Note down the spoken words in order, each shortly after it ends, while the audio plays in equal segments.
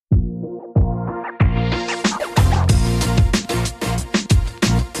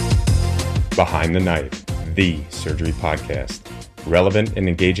Behind the Knife, the surgery podcast. Relevant and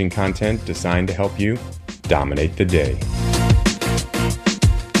engaging content designed to help you dominate the day.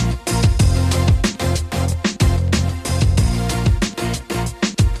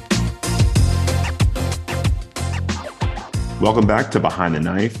 Welcome back to Behind the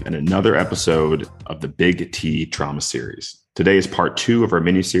Knife and another episode of the Big T Trauma Series. Today is part 2 of our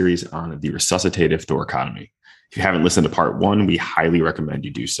mini-series on the resuscitative thoracotomy. If you haven't listened to part 1, we highly recommend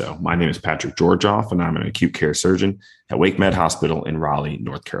you do so. My name is Patrick Georgioff, and I'm an acute care surgeon at WakeMed Hospital in Raleigh,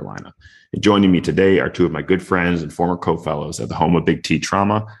 North Carolina. And joining me today are 2 of my good friends and former co-fellows at the home of Big T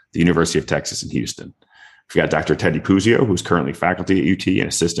Trauma, the University of Texas in Houston. We've got Dr. Teddy Puzio, who's currently faculty at UT and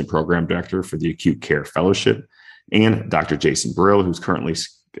assistant program director for the Acute Care Fellowship, and Dr. Jason Brill, who's currently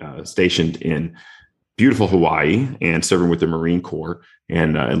stationed in beautiful Hawaii and serving with the Marine Corps.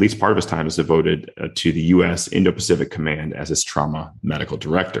 And at least part of his time is devoted to the U.S. Indo-Pacific Command as his trauma medical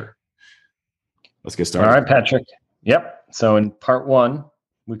director. Let's get started. All right, Patrick. Yep. So in part 1,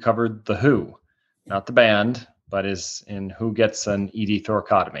 we covered the who, not the band, but is in who gets an ED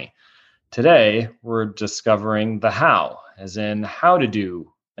thoracotomy. Today, we're discovering the how, as in how to do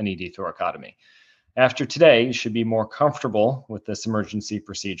an ED thoracotomy. After today, you should be more comfortable with this emergency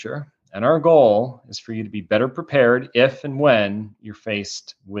procedure. And our goal is for you to be better prepared if and when you're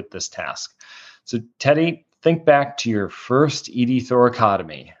faced with this task. So Teddy, think back to your first ED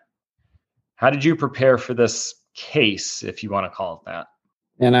thoracotomy. How did you prepare for this case, if you want to call it that?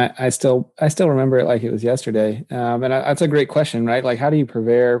 And I still remember it like it was yesterday. That's a great question, right? Like, how do you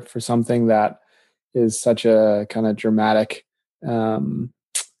prepare for something that is such a kind of dramatic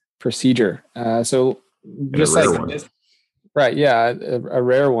procedure? So just like this, right. Yeah. A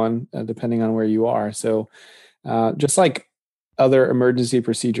rare one, depending on where you are. So just like other emergency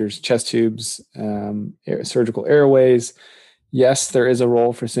procedures, chest tubes, surgical airways, yes, there is a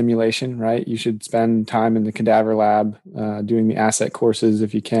role for simulation, right? You should spend time in the cadaver lab doing the asset courses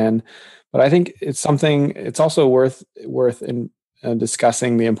if you can. But I think it's also worth in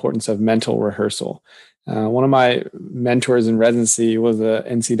discussing the importance of mental rehearsal. One of my mentors in residency was a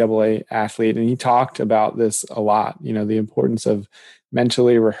NCAA athlete, and he talked about this a lot, the importance of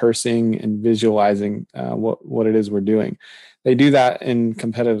mentally rehearsing and visualizing what it is we're doing. They do that in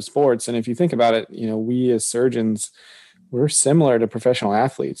competitive sports. And if you think about it, we as surgeons, we're similar to professional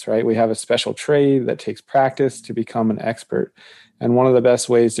athletes, right? We have a special trade that takes practice to become an expert. And one of the best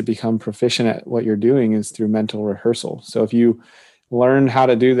ways to become proficient at what you're doing is through mental rehearsal. So if you learn how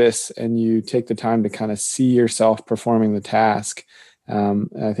to do this and you take the time to kind of see yourself performing the task,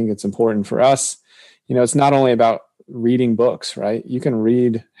 I think it's important for us. It's not only about reading books, right? You can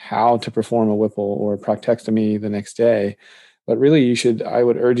read how to perform a Whipple or a proctectomy the next day, but really I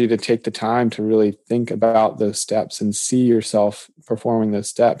would urge you to take the time to really think about those steps and see yourself performing those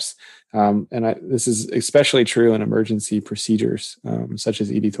steps. This is especially true in emergency procedures, such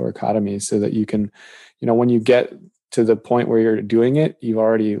as ED thoracotomy, so that you can, when you get to the point where you're doing it, you've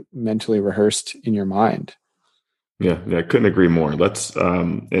already mentally rehearsed in your mind. Yeah, I couldn't agree more. Let's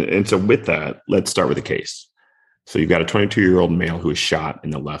and so with that, let's start with the case. So you've got a 22-year-old male who is shot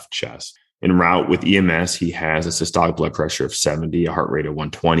in the left chest. En route with EMS, he has a systolic blood pressure of 70, a heart rate of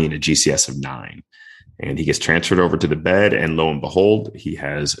 120, and a GCS of 9. And he gets transferred over to the bed, and lo and behold, he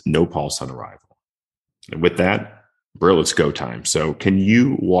has no pulse on arrival. And with that, Brill, it's go time. So can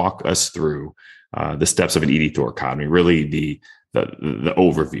you walk us through the steps of an ED thoracotomy, really the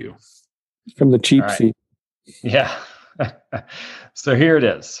overview? From the cheap seat. Yeah. So here it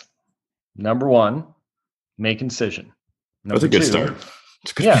is. Number 1, make incision. That's a good start.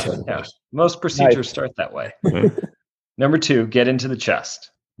 Yeah. Most procedures start that way. Number 2, get into the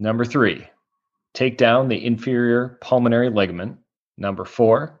chest. Number 3, take down the inferior pulmonary ligament. Number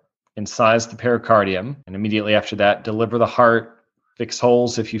 4, incise the pericardium. And immediately after that, deliver the heart, fix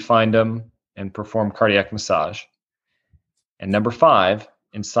holes if you find them, and perform cardiac massage. And number 5,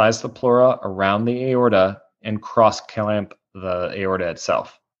 incise the pleura around the aorta and cross-clamp the aorta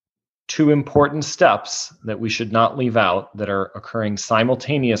itself. 2 important steps that we should not leave out that are occurring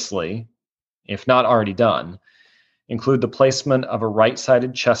simultaneously, if not already done, include the placement of a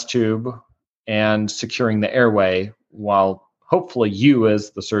right-sided chest tube and securing the airway while hopefully you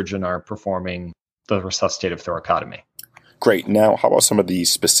as the surgeon are performing the resuscitative thoracotomy. Great. Now, how about some of the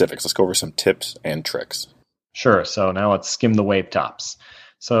specifics? Let's go over some tips and tricks. Sure. So now let's skim the wave tops.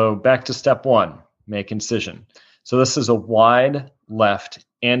 So back to step 1, make incision. So this is a wide left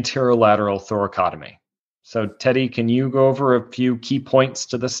anterolateral thoracotomy. So Teddy, can you go over a few key points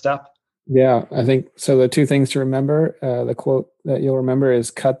to this step? Yeah, I think so. The 2 things to remember, the quote that you'll remember is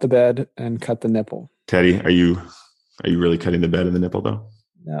cut the bed and cut the nipple. Teddy, are you really cutting the bed and the nipple though?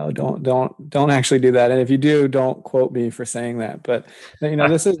 No, don't actually do that. And if you do, don't quote me for saying that. But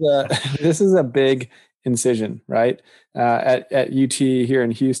this is this is a big incision, right? At UT here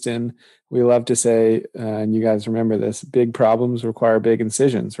in Houston, we love to say, and you guys remember this: big problems require big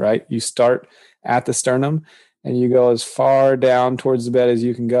incisions, right? You start at the sternum, and you go as far down towards the bed as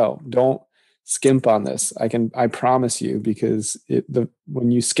you can go. Don't skimp on this. I promise you, because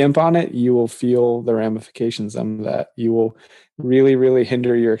when you skimp on it, you will feel the ramifications of that. You will really, really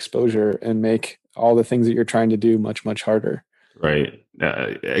hinder your exposure and make all the things that you're trying to do much, much harder. Right.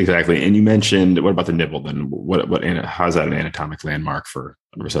 Exactly. And you mentioned, what about the nipple then? How's that an anatomic landmark for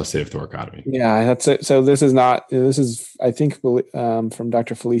resuscitative thoracotomy? Yeah, that's it. So this is, I think, from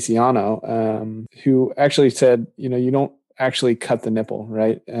Dr. Feliciano, who actually said, you don't actually cut the nipple,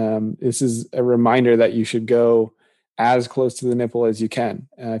 right? This is a reminder that you should go as close to the nipple as you can.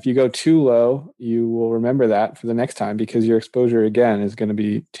 If you go too low, you will remember that for the next time, because your exposure again is going to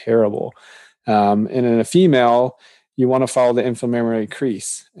be terrible. And in a female, you want to follow the inframammary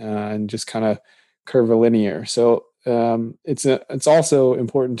crease and just kind of curvilinear. So it's also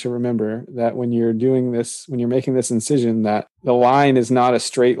important to remember that when you're doing this, when you're making this incision, that the line is not a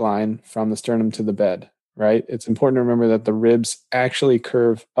straight line from the sternum to the bed, right? It's important to remember that the ribs actually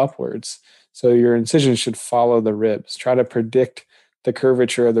curve upwards. So your incision should follow the ribs. Try to predict the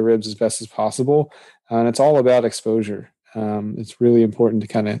curvature of the ribs as best as possible. And it's all about exposure. It's really important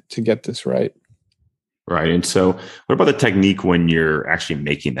to get this right. Right. And so what about the technique when you're actually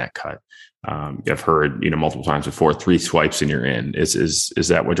making that cut? I've heard, multiple times before, 3 swipes and you're in. Is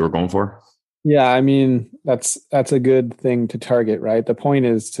that what you were going for? Yeah, I mean, that's a good thing to target, right? The point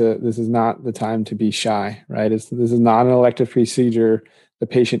is this is not the time to be shy, right? This is not an elective procedure. The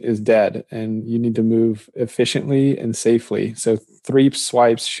patient is dead and you need to move efficiently and safely. So 3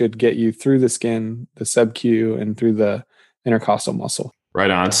 swipes should get you through the skin, the sub-Q, and through the intercostal muscle. Right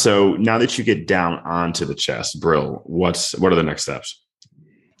on. So now that you get down onto the chest, Brill, what are the next steps?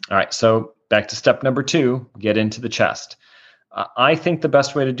 All right. So back to step number 2, get into the chest. I think the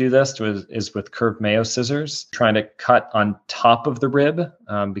best way to do this is with curved Mayo scissors, trying to cut on top of the rib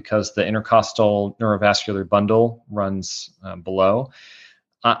because the intercostal neurovascular bundle runs below.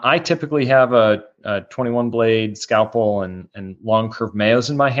 I typically have a 21 blade scalpel and long curved Mayos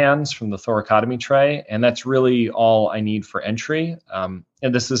in my hands from the thoracotomy tray. And that's really all I need for entry. And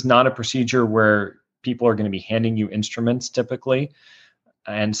this is not a procedure where people are going to be handing you instruments typically.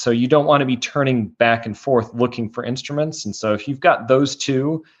 And so you don't want to be turning back and forth looking for instruments. And so if you've got those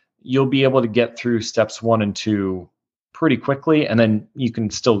 2, you'll be able to get through steps 1 and 2 pretty quickly. And then you can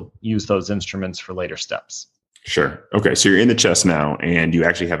still use those instruments for later steps. Sure. Okay. So you're in the chest now and you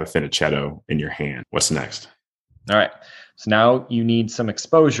actually have a Finichetto in your hand. What's next? All right. So now you need some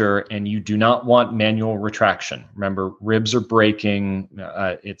exposure and you do not want manual retraction. Remember, ribs are breaking.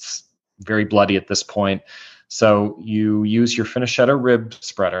 It's very bloody at this point. So you use your Finichetto rib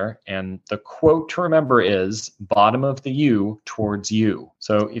spreader, and the quote to remember is bottom of the U towards you.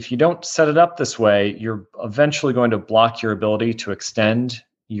 So if you don't set it up this way, you're eventually going to block your ability to extend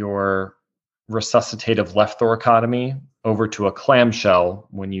your resuscitative left thoracotomy over to a clamshell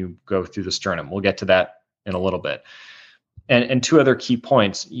when you go through the sternum. We'll get to that in a little bit. And 2 other key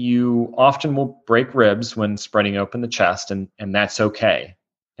points. You often will break ribs when spreading open the chest, and that's okay.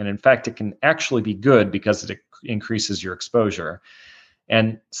 And in fact, it can actually be good because it increases your exposure.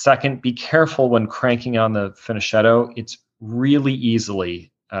 And second, be careful when cranking on the Finichetto. It's really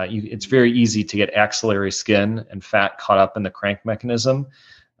it's very easy to get axillary skin and fat caught up in the crank mechanism.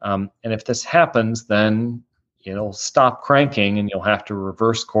 And if this happens, then it'll stop cranking and you'll have to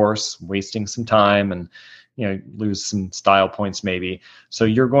reverse course, wasting some time and lose some style points maybe. So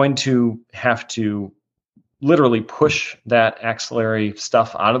you're going to have to literally push that axillary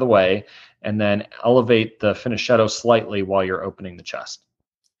stuff out of the way and then elevate the Finichetto slightly while you're opening the chest.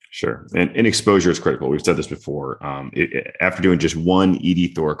 Sure. And exposure is critical. We've said this before. After doing just one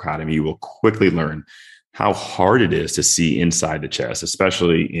ED thoracotomy, you will quickly learn how hard it is to see inside the chest,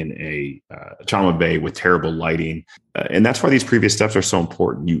 especially in a trauma bay with terrible lighting. And that's why these previous steps are so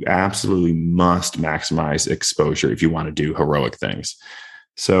important. You absolutely must maximize exposure if you want to do heroic things.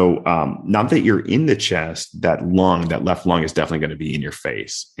 So now that you're in the chest, that left lung is definitely going to be in your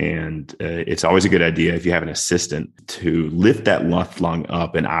face. And it's always a good idea if you have an assistant to lift that left lung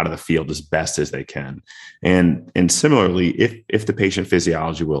up and out of the field as best as they can. And similarly, if the patient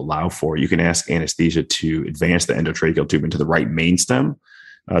physiology will allow for it, you can ask anesthesia to advance the endotracheal tube into the right main stem,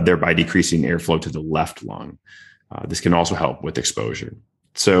 thereby decreasing airflow to the left lung. This can also help with exposure.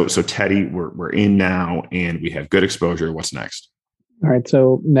 So Teddy, we're in now and we have good exposure. What's next? All right.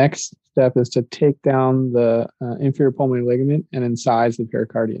 So next, step is to take down the inferior pulmonary ligament and incise the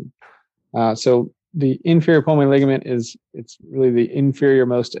pericardium. So the inferior pulmonary ligament it's really the inferior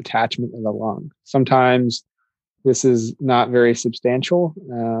most attachment of the lung. Sometimes this is not very substantial.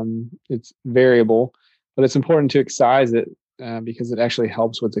 It's variable, but it's important to excise it because it actually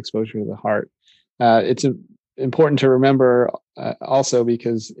helps with exposure to the heart. It's important to remember also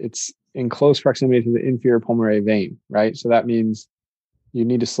because it's in close proximity to the inferior pulmonary vein, right? So that means you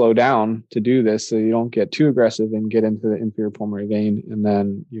need to slow down to do this so you don't get too aggressive and get into the inferior pulmonary vein, and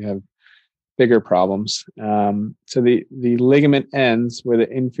then you have bigger problems. So the ligament ends where the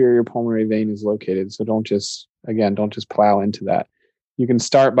inferior pulmonary vein is located. So don't just plow into that. You can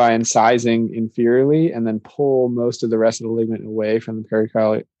start by incising inferiorly and then pull most of the rest of the ligament away from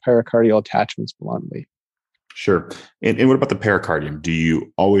the pericardial attachments bluntly. Sure. And what about the pericardium? Do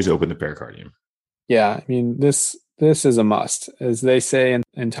you always open the pericardium? Yeah, I mean, this is a must. As they say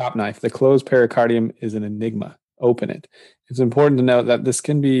in Top Knife, the closed pericardium is an enigma. Open it. It's important to note that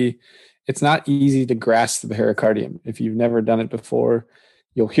it's not easy to grasp the pericardium. If you've never done it before,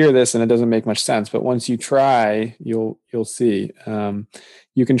 you'll hear this and it doesn't make much sense. But once you try, you'll see.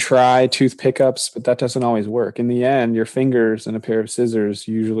 You can try tooth pickups, but that doesn't always work. In the end, your fingers and a pair of scissors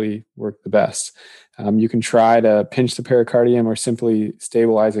usually work the best. You can try to pinch the pericardium or simply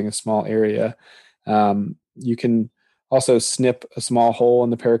stabilizing a small area. You can also snip a small hole in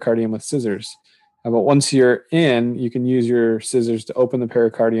the pericardium with scissors. But once you're in, you can use your scissors to open the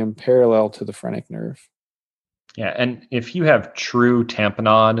pericardium parallel to the phrenic nerve. Yeah, and if you have true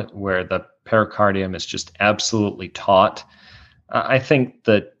tamponade where the pericardium is just absolutely taut, I think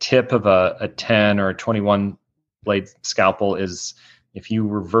the tip of a 10 or a 21 blade scalpel is, if you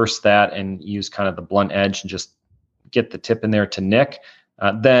reverse that and use kind of the blunt edge and just get the tip in there to nick,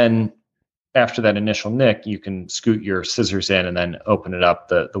 then after that initial nick, you can scoot your scissors in and then open it up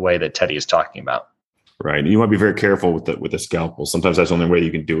the way that Teddy is talking about. Right. And you want to be very careful with the scalpel. Sometimes that's the only way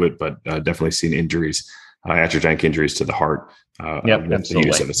you can do it, but definitely seen injuries, iatrogenic injuries to the heart with the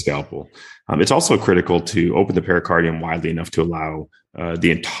use of a scalpel. It's also critical to open the pericardium widely enough to allow the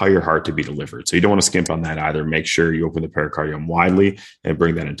entire heart to be delivered. So you don't want to skimp on that either. Make sure you open the pericardium widely and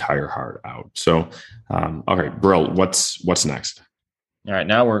bring that entire heart out. So, okay, Brill, what's next? All right,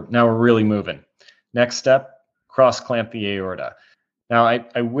 now we're really moving. Next step, cross clamp the aorta. Now,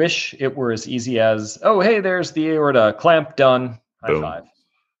 I wish it were as easy as, oh, hey, there's the aorta, clamp done, high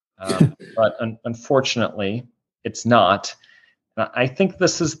five. But unfortunately, it's not. I think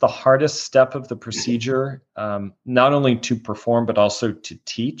this is the hardest step of the procedure, not only to perform, but also to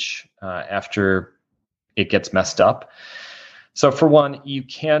teach after it gets messed up. So for one, you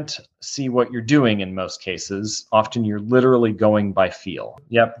can't see what you're doing in most cases. Often you're literally going by feel.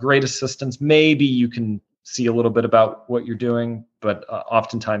 Yep, great assistance. Maybe you can see a little bit about what you're doing, but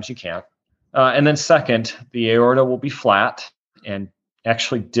oftentimes you can't. And then second, the aorta will be flat and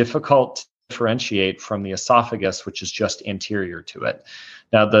actually difficult to differentiate from the esophagus, which is just anterior to it.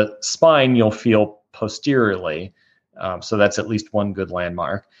 Now, the spine you'll feel posteriorly, so that's at least one good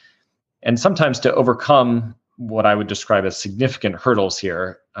landmark. And sometimes to overcome what I would describe as significant hurdles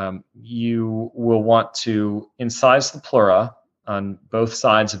here, you will want to incise the pleura on both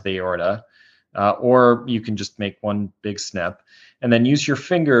sides of the aorta, or you can just make one big snip, and then use your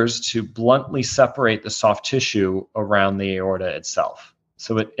fingers to bluntly separate the soft tissue around the aorta itself.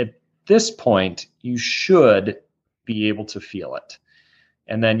 So at this point, you should be able to feel it.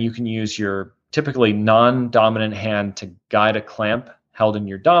 And then you can use your typically non-dominant hand to guide a clamp held in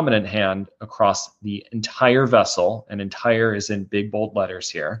your dominant hand across the entire vessel, and entire is in big bold letters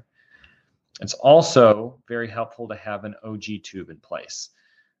here. It's also very helpful to have an OG tube in place.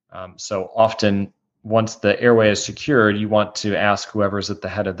 So often, once the airway is secured, you want to ask whoever's at the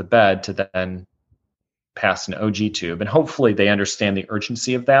head of the bed to then pass an OG tube. And hopefully they understand the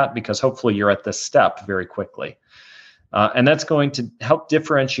urgency of that, because hopefully you're at this step very quickly. And that's going to help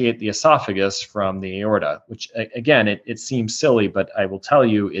differentiate the esophagus from the aorta, which, again, it seems silly, but I will tell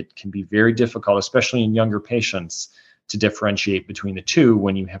you it can be very difficult, especially in younger patients, to differentiate between the two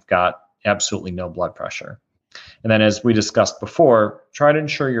when you have got absolutely no blood pressure. And then, as we discussed before, try to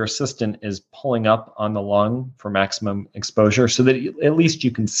ensure your assistant is pulling up on the lung for maximum exposure so that at least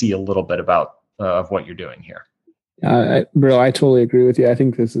you can see a little bit about of what you're doing here. Bro, I totally agree with you. I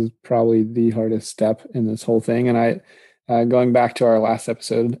think this is probably the hardest step in this whole thing. And going back to our last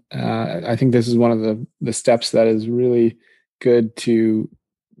episode, I think this is one of the steps that is really good to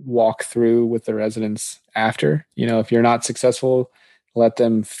walk through with the residents after. You know, if you're not successful, let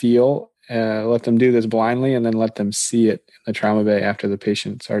them feel, let them do this blindly, and then let them see it in the trauma bay after the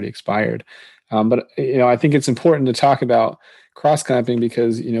patient's already expired. But, you know, I think it's important to talk about cross clamping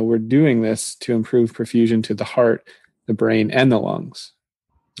because, we're doing this to improve perfusion to the heart, the brain, and the lungs.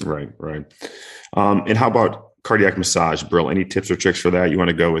 Right. And how about cardiac massage, Brill? Any tips or tricks for that? You want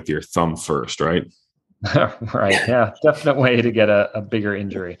to go with your thumb first, right? Right. Yeah. Definite way to get a bigger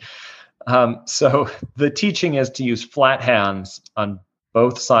injury. So the teaching is to use flat hands on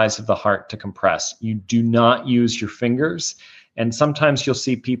both sides of the heart to compress. You do not use your fingers. And sometimes you'll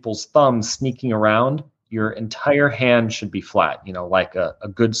see people's thumbs sneaking around. Your entire hand should be flat, like a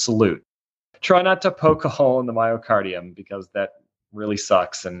good salute. Try not to poke a hole in the myocardium because that really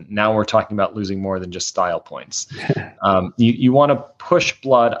sucks. And now we're talking about losing more than just style points. You want to push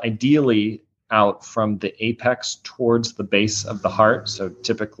blood ideally out from the apex towards the base of the heart. So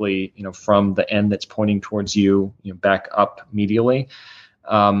typically, from the end that's pointing towards you, back up medially.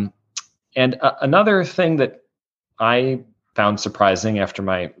 And another thing that I found surprising after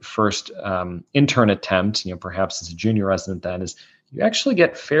my first intern attempt, perhaps as a junior resident then, is you actually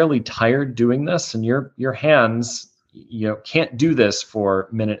get fairly tired doing this, and your hands can't do this for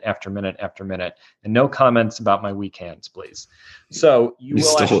minute after minute after minute. And no comments about my weak hands, please. So you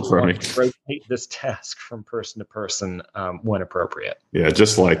will actually want to rotate this task from person to person when appropriate. Yeah,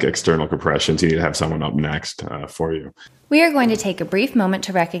 just like external compressions, you need to have someone up next for you. We are going to take a brief moment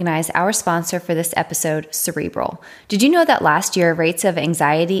to recognize our sponsor for this episode, Cerebral. Did you know that last year rates of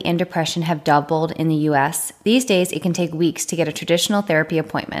anxiety and depression have doubled in the U.S.? These days, it can take weeks to get a traditional therapy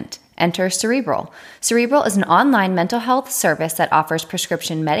appointment. Enter Cerebral. Cerebral is an online mental health service that offers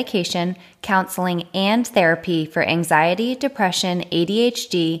prescription medication, counseling, and therapy for anxiety, depression,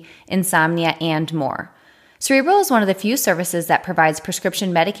 ADHD, insomnia, and more. Cerebral is one of the few services that provides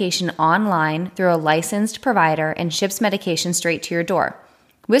prescription medication online through a licensed provider and ships medication straight to your door.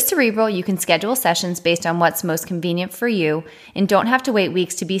 With Cerebral, you can schedule sessions based on what's most convenient for you and don't have to wait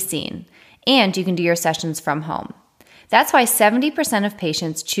weeks to be seen. And you can do your sessions from home. That's why 70% of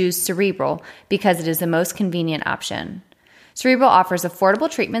patients choose Cerebral because it is the most convenient option. Cerebral offers affordable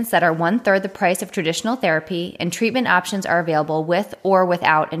treatments that are 1/3 the price of traditional therapy, and treatment options are available with or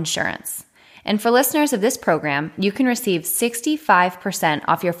without insurance. And for listeners of this program, you can receive 65%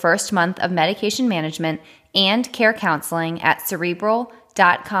 off your first month of medication management and care counseling at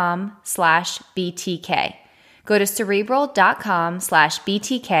cerebral.com/BTK. Go to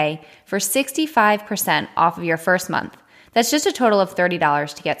cerebral.com/BTK for 65% off of your first month. That's just a total of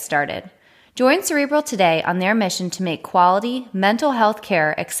 $30 to get started. Join Cerebral today on their mission to make quality mental health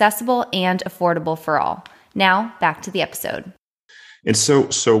care accessible and affordable for all. Now, back to the episode. And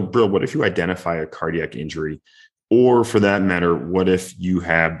so Brill, what if you identify a cardiac injury? Or for that matter, what if you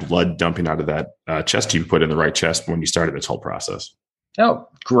have blood dumping out of that chest tube put in the right chest when you started this whole process? Oh,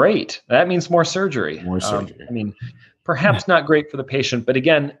 great. That means more surgery. Perhaps not great for the patient, but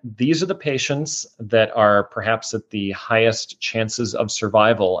again, these are the patients that are perhaps at the highest chances of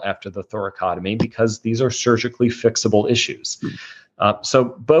survival after the thoracotomy because these are surgically fixable issues.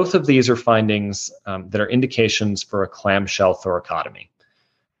 So both of these are findings that are indications for a clamshell thoracotomy.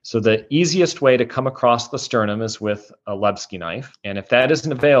 So the easiest way to come across the sternum is with a Lebsky knife. And if that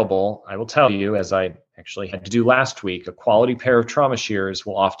isn't available, I will tell you, as I actually had to do last week, a quality pair of trauma shears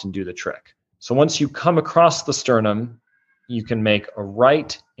will often do the trick. So once you come across the sternum, you can make a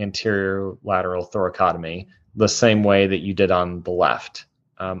right anterior lateral thoracotomy the same way that you did on the left.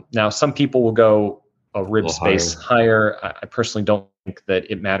 Now, some people will go a rib space higher. I personally don't think that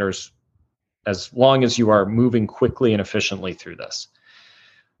it matters as long as you are moving quickly and efficiently through this.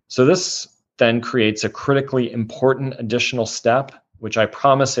 So this then creates a critically important additional step, which I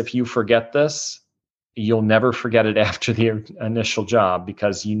promise if you forget this, you'll never forget it after the initial job,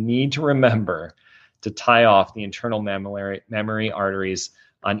 because you need to remember to tie off the internal mammary arteries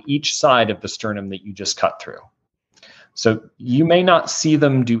on each side of the sternum that you just cut through. So you may not see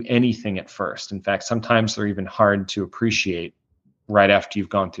them do anything at first. In fact, sometimes they're even hard to appreciate right after you've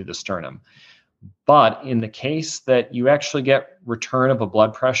gone through the sternum. But in the case that you actually get return of a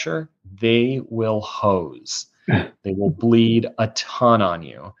blood pressure, they will hose. They will bleed a ton on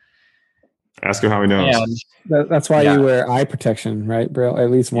you. Ask him how he knows. That's why you wear eye protection, right, Brill? At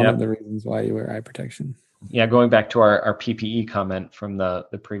least one of the reasons why you wear eye protection. Yeah, going back to our PPE comment from the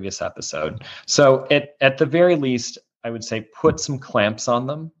previous episode. So at the very least, I would say put some clamps on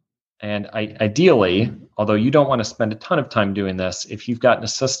them. And ideally, although you don't want to spend a ton of time doing this, if you've got an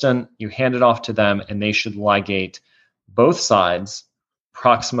assistant, you hand it off to them and they should ligate both sides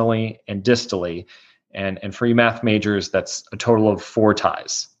proximally and distally. And for you math majors, that's a total of 4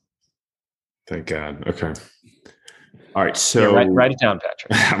 ties. Thank God. Okay. All right. So write it down,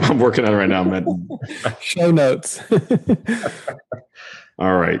 Patrick. I'm working on it right now, man. Show notes.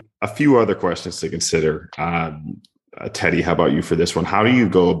 All right. A few other questions to consider. Teddy, how about you for this one? How do you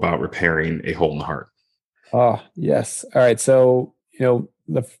go about repairing a hole in the heart? Oh, yes. All right. So,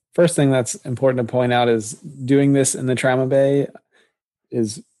 the first thing that's important to point out is doing this in the trauma bay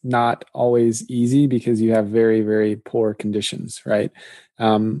is not always easy because you have very, very poor conditions, right?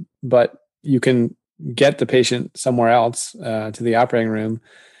 But you can get the patient somewhere else to the operating room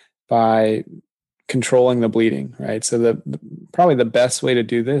by controlling the bleeding, right? So probably the best way to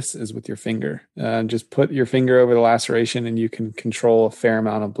do this is with your finger. Just put your finger over the laceration and you can control a fair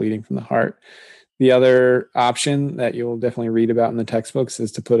amount of bleeding from the heart. The other option that you'll definitely read about in the textbooks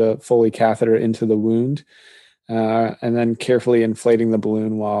is to put a Foley catheter into the wound and then carefully inflating the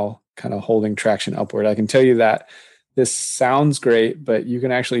balloon while kind of holding traction upward. I can tell you that this sounds great, but you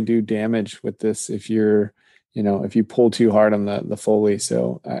can actually do damage with this if if you pull too hard on the Foley.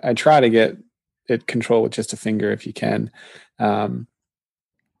 So I try to get it controlled with just a finger if you can.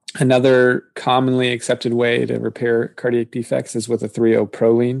 Another commonly accepted way to repair cardiac defects is with a 3/0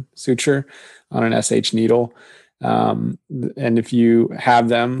 Prolene suture on an SH needle. And if you have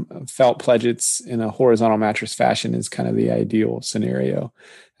them, felt pledgets in a horizontal mattress fashion is kind of the ideal scenario.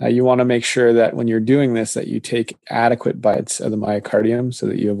 You want to make sure that when you're doing this, that you take adequate bites of the myocardium so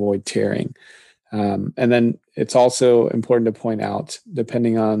that you avoid tearing. And then it's also important to point out,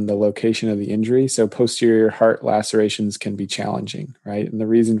 depending on the location of the injury, so posterior heart lacerations can be challenging, right? And the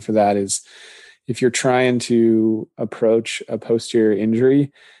reason for that is if you're trying to approach a posterior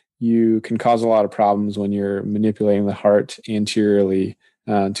injury, you can cause a lot of problems when you're manipulating the heart anteriorly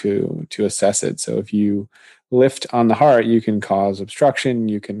to assess it. So if you lift on the heart, you can cause obstruction,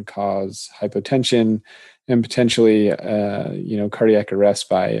 you can cause hypotension, and potentially, cardiac arrest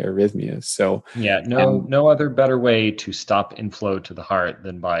by arrhythmias. So no other better way to stop inflow to the heart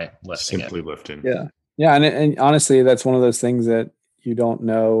than by simply lifting. Yeah, and honestly, that's one of those things that you don't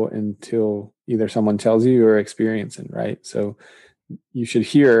know until either someone tells you or experiencing, right? So you should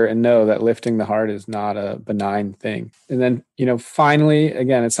hear and know that lifting the heart is not a benign thing. And then, finally,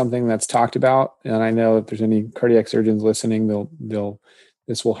 again, it's something that's talked about. And I know if there's any cardiac surgeons listening,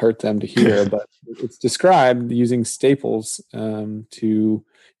 this will hurt them to hear, but it's described using staples in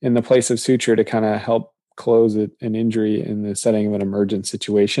the place of suture to kind of help close an injury in the setting of an emergent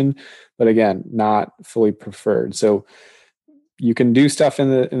situation. But again, not fully preferred. So you can do stuff in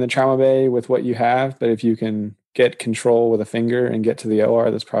the trauma bay with what you have, but if you can get control with a finger and get to the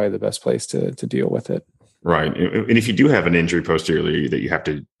OR, that's probably the best place to deal with it. Right. And if you do have an injury posteriorly that you have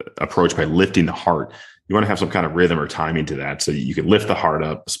to approach by lifting the heart, you want to have some kind of rhythm or timing to that. So you can lift the heart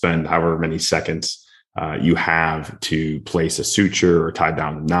up, spend however many seconds you have to place a suture or tie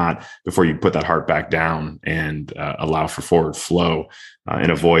down a knot before you put that heart back down and allow for forward flow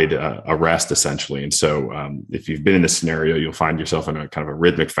and avoid arrest, essentially. And so if you've been in this scenario, you'll find yourself in a kind of a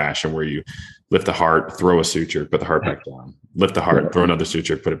rhythmic fashion where you lift the heart, throw a suture, put the heart back down, lift the heart, throw another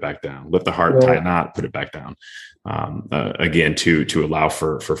suture, put it back down, lift the heart, tie a knot, put it back down. Again, to allow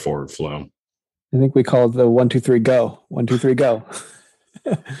for forward flow. I think we call it the 1, 2, 3, go. 1, 2, 3, go.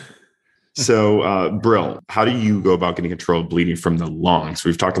 So, Brill, how do you go about getting control of bleeding from the lung? So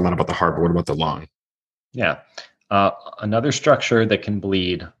we've talked a lot about the heart, but what about the lung? Yeah. Another structure that can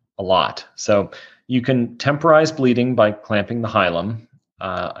bleed a lot. So you can temporize bleeding by clamping the hilum.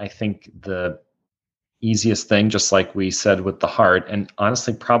 I think the easiest thing, just like we said with the heart, and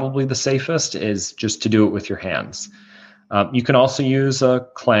honestly, probably the safest, is just to do it with your hands. You can also use a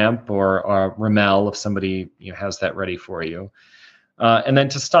clamp or a Ramel if somebody has that ready for you. And then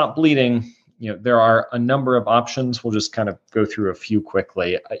to stop bleeding, there are a number of options. We'll just kind of go through a few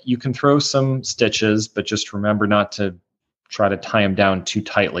quickly. You can throw some stitches, but just remember not to try to tie them down too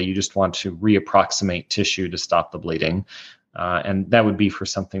tightly. You just want to reapproximate tissue to stop the bleeding. And that would be for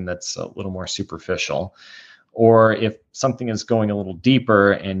something that's a little more superficial. Or if something is going a little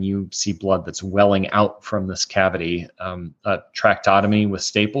deeper and you see blood that's welling out from this cavity, a tracheotomy with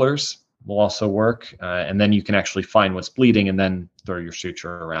staplers will also work. And then you can actually find what's bleeding and then throw your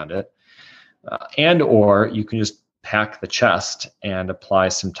suture around it. Or you can just pack the chest and apply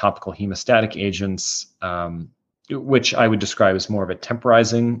some topical hemostatic agents, which I would describe as more of a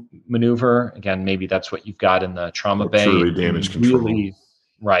temporizing maneuver. Again, maybe that's what you've got in the trauma bay. Truly damage control.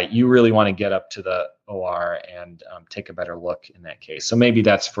 Right. You really want to get up to the OR and take a better look in that case. So maybe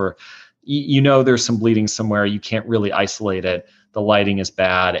that's for, there's some bleeding somewhere. You can't really isolate it. The lighting is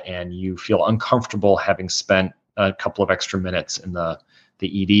bad and you feel uncomfortable having spent a couple of extra minutes in the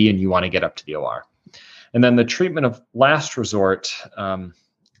ED and you want to get up to the OR. And then the treatment of last resort,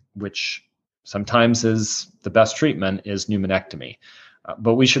 which sometimes is the best treatment, is pneumonectomy.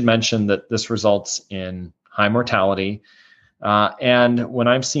 But we should mention that this results in high mortality. And when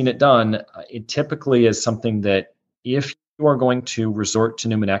I've seen it done, it typically is something that if you are going to resort to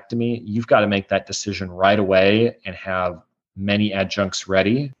pneumonectomy, you've got to make that decision right away and have many adjuncts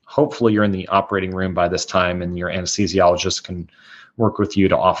ready. Hopefully you're in the operating room by this time and your anesthesiologist can work with you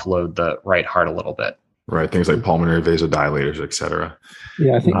to offload the right heart a little bit. Right. Things like pulmonary vasodilators, et cetera.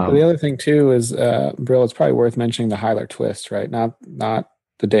 Yeah. I think the other thing too is, Brill, it's probably worth mentioning the Heiler twist, right? Not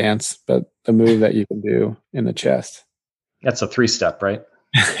the dance, but the move that you can do in the chest. That's a 3-step, right?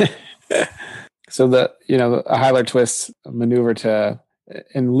 So a Heiler twist maneuver to,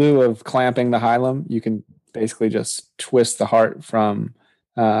 in lieu of clamping the hilum, you can basically just twist the heart from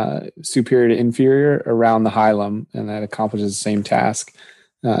superior to inferior around the hilum, and that accomplishes the same task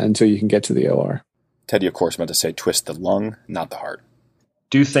until you can get to the OR. Teddy, of course, meant to say twist the lung, not the heart.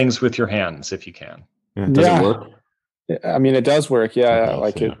 Do things with your hands if you can. Yeah, does it work? I mean, it does work.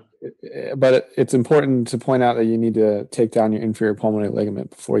 Yeah, but it's important to point out that you need to take down your inferior pulmonary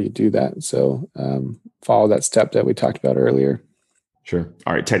ligament before you do that. So follow that step that we talked about earlier. Sure.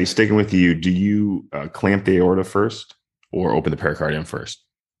 All right, Teddy, sticking with you, do you clamp the aorta first or open the pericardium first?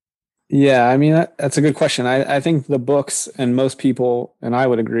 Yeah, I mean, that's a good question. I think the books and most people, and I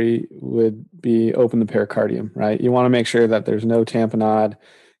would agree, would be open the pericardium, right? You want to make sure that there's no tamponade.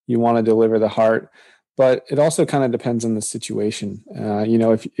 You want to deliver the heart, but it also kind of depends on the situation.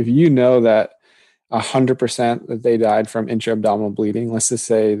 If you know that 100% that they died from intra-abdominal bleeding, let's just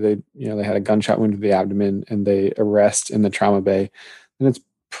say they had a gunshot wound to the abdomen and they arrest in the trauma bay, then it's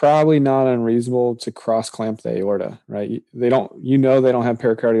probably not unreasonable to cross clamp the aorta, right? They don't have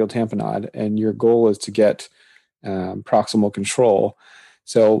pericardial tamponade, and your goal is to get proximal control.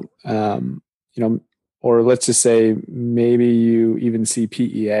 So, or let's just say maybe you even see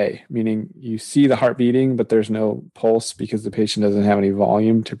PEA, meaning you see the heart beating, but there's no pulse because the patient doesn't have any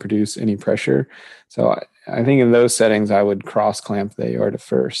volume to produce any pressure. So I think in those settings, I would cross clamp the aorta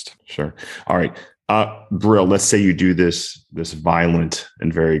first. Sure. All right. Brill, let's say you do this violent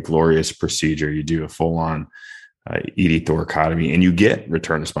and very glorious procedure. You do a full-on ED thoracotomy and you get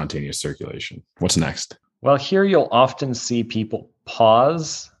return to spontaneous circulation. What's next? Well, here you'll often see people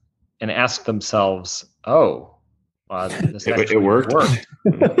pause and ask themselves, this it worked.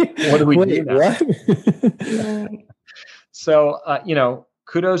 What do we do now? So,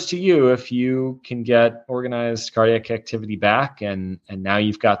 kudos to you if you can get organized cardiac activity back, and now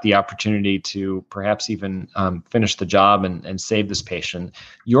you've got the opportunity to perhaps even finish the job and save this patient.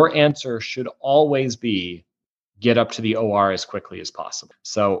 Your answer should always be get up to the OR as quickly as possible.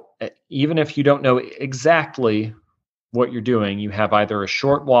 So even if you don't know exactly what you're doing, you have either a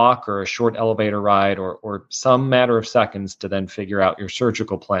short walk or a short elevator ride or some matter of seconds to then figure out your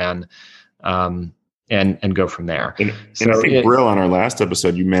surgical plan and go from there. And I think, Brill, on our last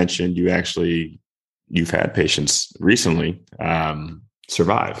episode, you mentioned you've had patients recently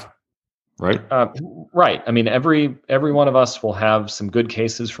survive, right? Right. I mean, every one of us will have some good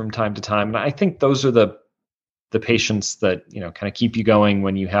cases from time to time. And I think those are the patients that, kind of keep you going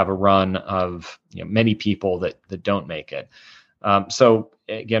when you have a run of many people that don't make it. So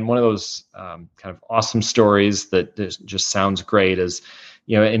again, one of those kind of awesome stories that just sounds great is,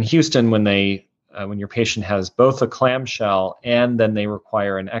 in Houston, when your patient has both a clamshell and then they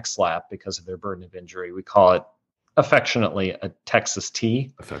require an XLAP because of their burden of injury, we call it affectionately a Texas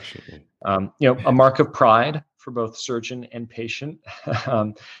T. Affectionately. A mark of pride for both surgeon and patient.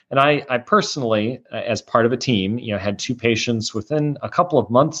 And I personally, as part of a team, had 2 patients within a couple of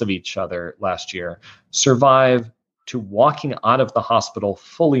months of each other last year survive to walking out of the hospital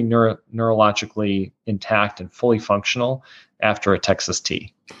fully neurologically intact and fully functional after a Texas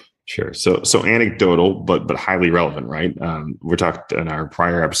T. Sure. So anecdotal, but highly relevant, right? We talked in our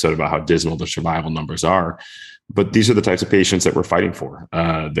prior episode about how dismal the survival numbers are, but these are the types of patients that we're fighting for.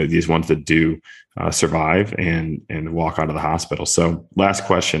 These ones that do survive and walk out of the hospital. So last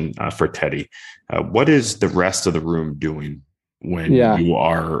question for Teddy. What is the rest of the room doing when you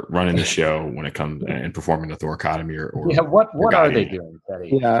are running the show when it comes and performing a thoracotomy or what are they doing,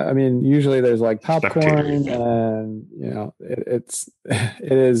 Teddy? Yeah, I mean, usually there's like popcorn and it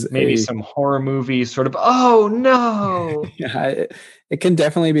is maybe some horror movie sort of, oh no. Yeah, it can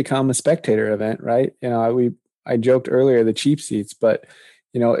definitely become a spectator event, right? I joked earlier the cheap seats, but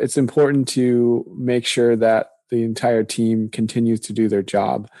it's important to make sure that the entire team continues to do their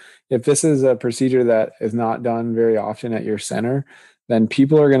job. If this is a procedure that is not done very often at your center, then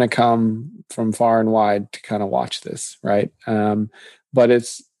people are going to come from far and wide to kind of watch this, right? And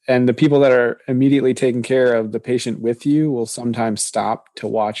the people that are immediately taking care of the patient with you will sometimes stop to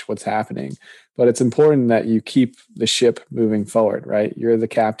watch what's happening. But it's important that you keep the ship moving forward, right? You're the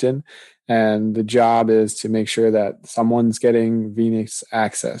captain, And the job is to make sure that someone's getting venous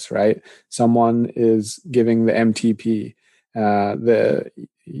access, right? Someone is giving the MTP.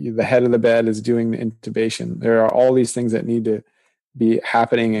 The head of the bed is doing the intubation. There are all these things that need to be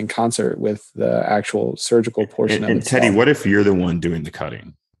happening in concert with the actual surgical portion of it. And Teddy, what if you're the one doing the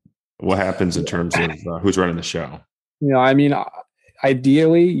cutting? What happens in terms of who's running the show? I mean,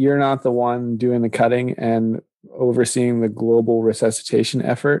 ideally, you're not the one doing the cutting and overseeing the global resuscitation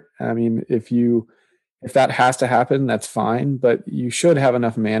effort. I mean, if that has to happen, that's fine, but you should have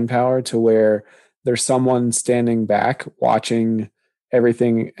enough manpower to where there's someone standing back watching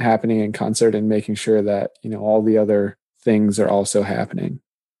everything happening in concert and making sure that, all the other things are also happening.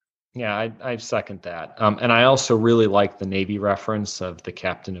 Yeah, I second that. And I also really like the Navy reference of the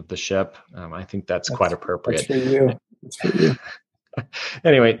captain of the ship. I think that's quite appropriate. That's for you.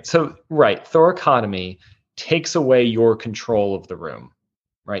 Anyway, so right, thoracotomy takes away your control of the room,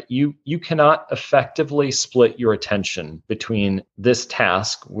 right? You cannot effectively split your attention between this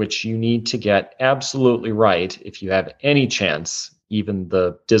task, which you need to get absolutely right if you have any chance, even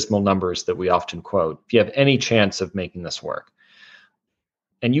the dismal numbers that we often quote, if you have any chance of making this work.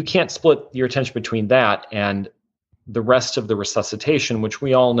 And you can't split your attention between that and the rest of the resuscitation, which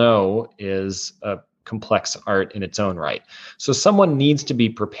we all know is a complex art in its own right. So someone needs to be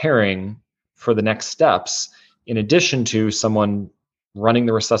preparing for the next steps, in addition to someone running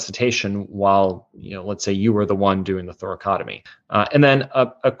the resuscitation while, let's say you were the one doing the thoracotomy. And then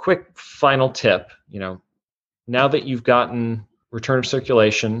a quick final tip, now that you've gotten return of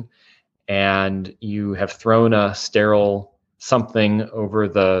circulation and you have thrown a sterile something over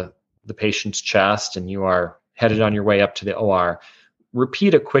the patient's chest and you are headed on your way up to the OR,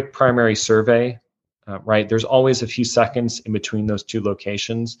 repeat a quick primary survey, right? There's always a few seconds in between those two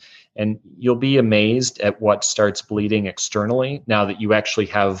locations, and you'll be amazed at what starts bleeding externally now that you actually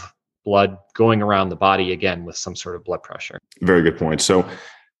have blood going around the body again with some sort of blood pressure. Very good point. So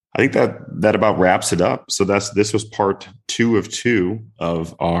I think that about wraps it up. So this was part 2 of 2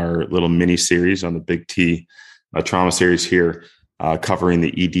 of our little mini series on the Big T trauma series here, covering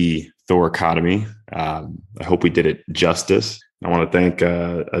the ED thoracotomy. I hope we did it justice. I want to thank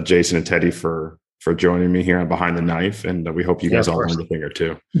Jason and Teddy for joining me here on Behind the Knife, and we hope you guys all learned a thing or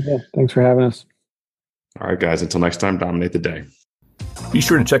two. Yeah, thanks for having us. All right, guys. Until next time, dominate the day. Be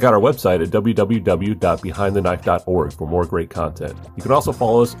sure to check out our website at www.behindtheknife.org for more great content. You can also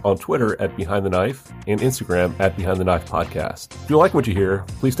follow us on Twitter at Behind the Knife and Instagram at Behind the Knife Podcast. If you like what you hear,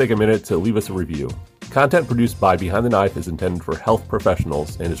 please take a minute to leave us a review. Content produced by Behind the Knife is intended for health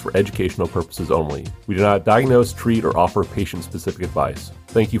professionals and is for educational purposes only. We do not diagnose, treat, or offer patient-specific advice.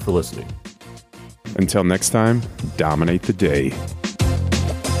 Thank you for listening. Until next time, dominate the day.